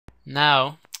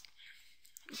Now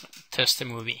test the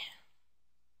movie.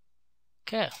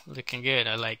 Okay, looking good.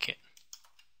 I like it.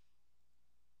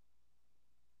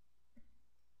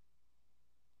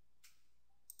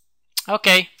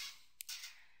 Okay,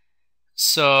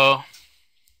 so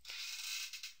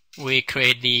we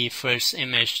create the first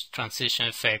image transition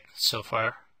effect so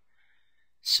far.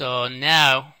 So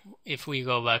now if we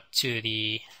go back to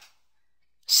the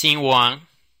scene 1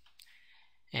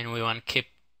 and we want to keep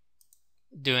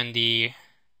doing the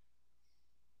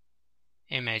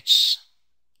image,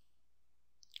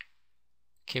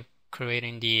 keep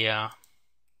creating the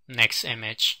next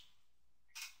image.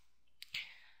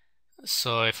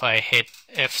 So if I hit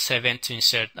F7 to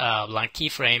insert a blank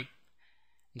keyframe,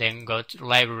 then go to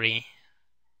library,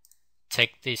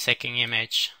 take the second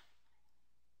image,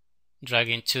 drag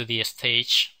into the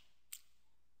stage,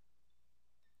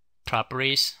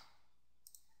 properties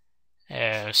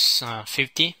as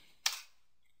 50,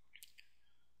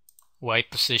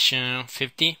 white position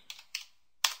 50,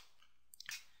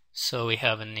 so we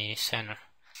have in the center.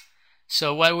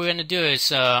 So what we're going to do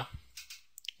is we're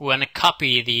going to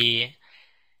copy the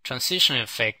transition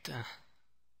effect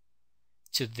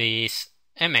to this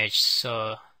image,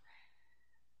 so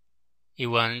it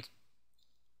won't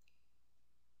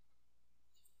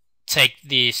take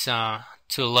this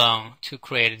too long to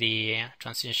create the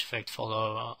transition effect for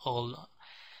all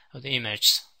of the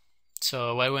images.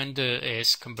 So what we're going to do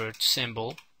is convert to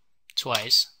symbol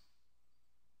twice.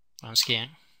 Once again,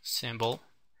 symbol,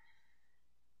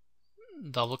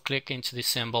 double click into the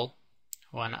symbol,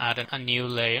 want to add a new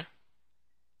layer,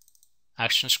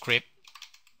 actionscript,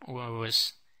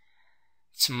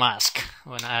 it's mask,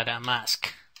 want to add a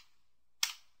mask,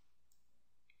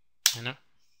 you know.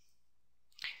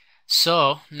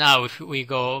 So now if we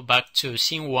go back to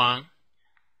scene 1,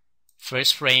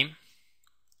 first frame,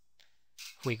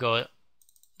 we go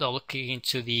double click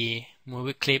into the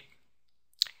movie clip.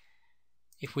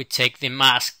 If we take the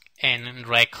mask and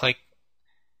right click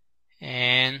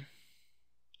and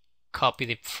copy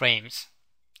the frames,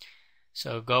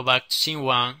 so go back to scene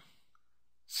 1,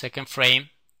 second frame,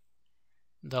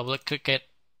 double click it,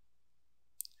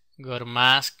 go to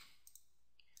mask,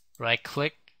 right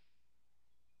click,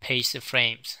 paste the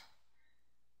frames.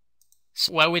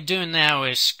 So what we're doing now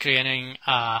is creating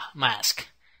a mask.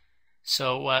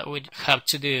 So what we have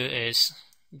to do is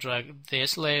drag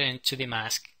this layer into the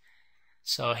mask.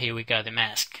 So here we got the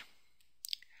mask.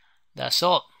 That's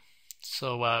all.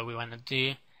 So what we want to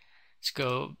do is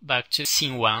go back to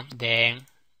scene 1, then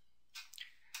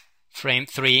frame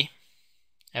 3,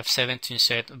 F7 to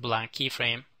insert a blank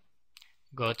keyframe,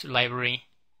 go to library,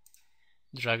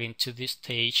 drag into this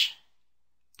stage,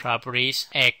 properties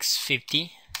X50,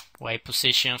 white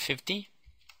position 50,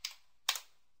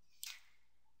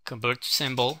 convert to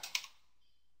symbol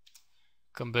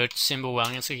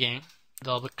once again,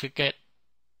 double click it,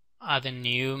 add a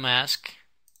new mask,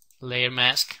 layer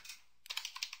mask,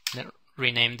 then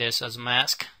rename this as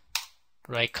mask,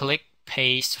 right click,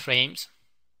 paste frames,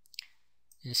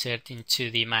 insert into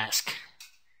the mask.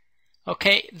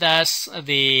 Okay, that's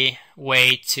the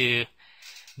way to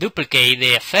duplicate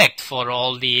the effect for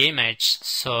all the image,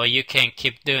 so you can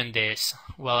keep doing this.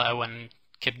 Well, I won't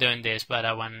keep doing this, but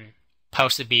I want to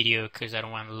pause the video because I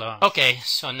don't want to learn. Okay,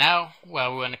 so now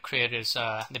what we want to create is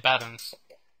the buttons.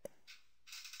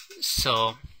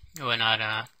 So we want to add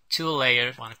a two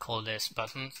layer. I want to call this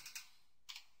buttons.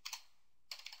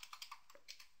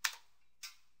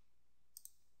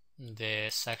 The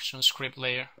section script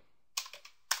layer.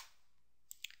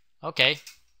 Okay.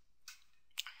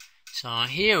 So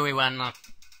here we want to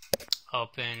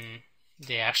open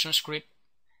the ActionScript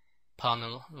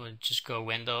panel. We'll just go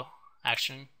Window,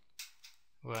 Action,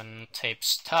 we'll type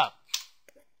Stop,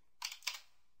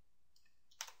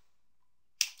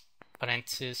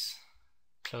 parenthesis,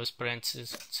 close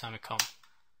parenthesis, semicolon,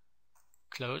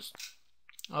 close.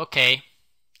 Okay.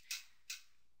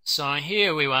 So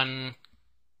here we want to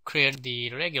create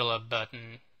the regular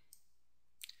button.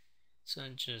 So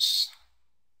just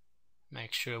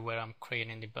make sure where I'm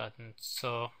creating the button.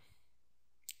 So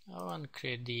I want to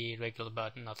create the regular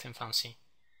button, nothing fancy.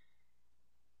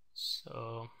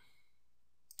 So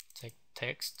take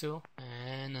text tool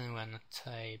and I'm gonna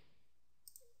type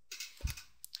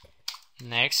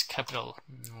next capital.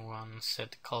 One,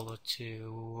 set the color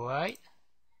to white.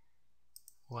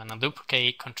 Wanna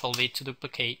duplicate, Control D to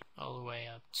duplicate all the way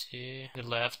up to the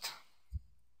left.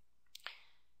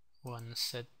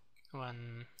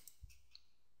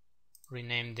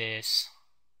 Rename this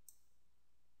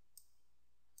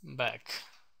back,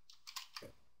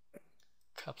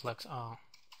 caps lock on,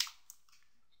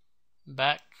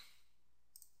 back.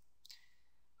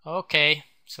 Okay,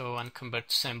 so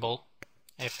unconvert symbol,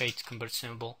 F8 convert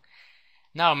symbol.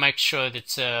 Now make sure that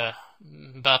it's a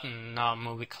button, not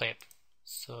movie clip.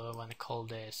 So I want to call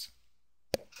this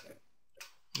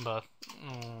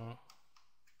button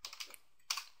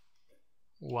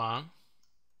 1.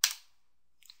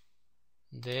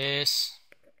 This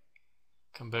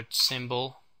convert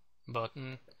symbol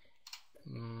button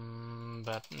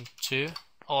button 2.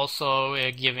 Also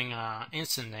we're giving an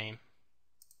instant name.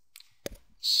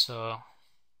 So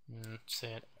that's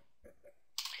it.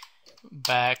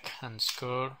 Back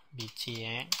underscore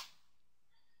btn,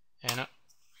 and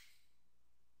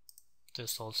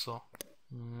this also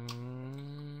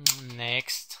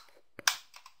next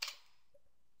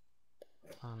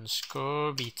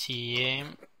underscore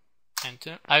btn,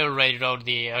 enter. I already wrote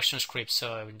the action script,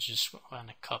 so I would just want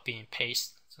to copy and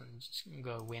paste. So just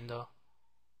go window,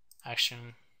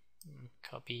 action,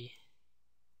 copy,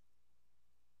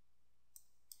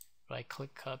 right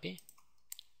click, copy,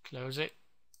 close it.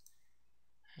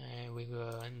 And we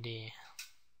go in the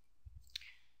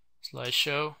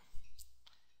slideshow.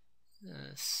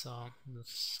 So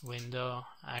this window,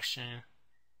 action,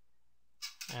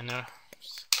 enter,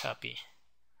 copy.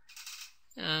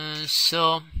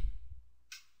 So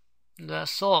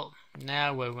that's all.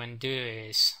 Now what we're going to do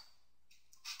is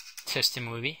test the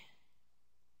movie.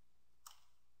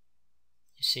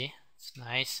 You see, it's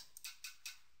nice.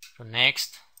 So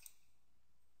next,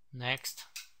 next,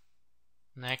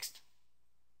 next.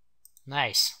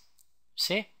 Nice.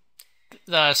 See?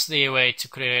 That's the way to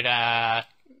create a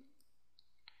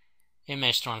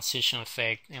image transition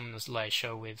effect in the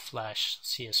slideshow with Flash,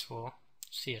 CS4,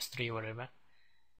 CS3, whatever.